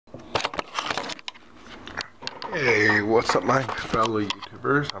Hey, what's up my fellow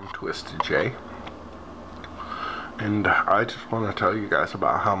YouTubers? I'm twystidj, and I just want to tell you guys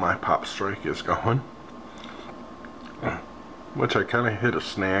about how my pop strike is going, which I kind of hit a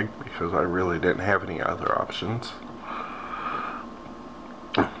snag because I really didn't have any other options.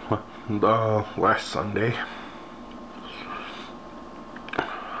 Last Sunday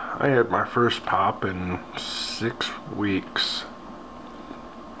I had my first pop in 6 weeks.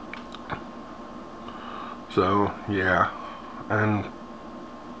 So, yeah, and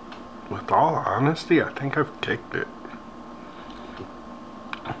with all honesty, I think I've kicked it.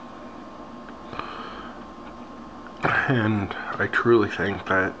 And I truly think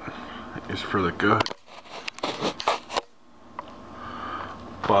that is for the good.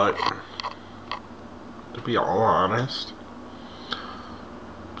 But, to be all honest,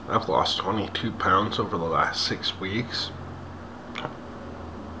 I've lost 22 pounds over the last 6 weeks.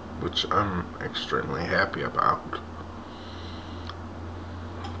 Which I'm extremely happy about.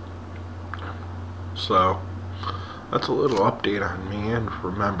 So, that's a little update on me, and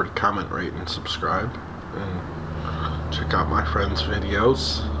remember to comment, rate, and subscribe. And check out my friends'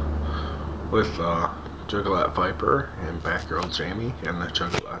 videos with Jugglet Viper and Batgirl Jamie and the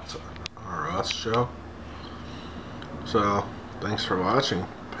Juggalettes R Us show. So, thanks for watching.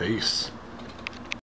 Peace.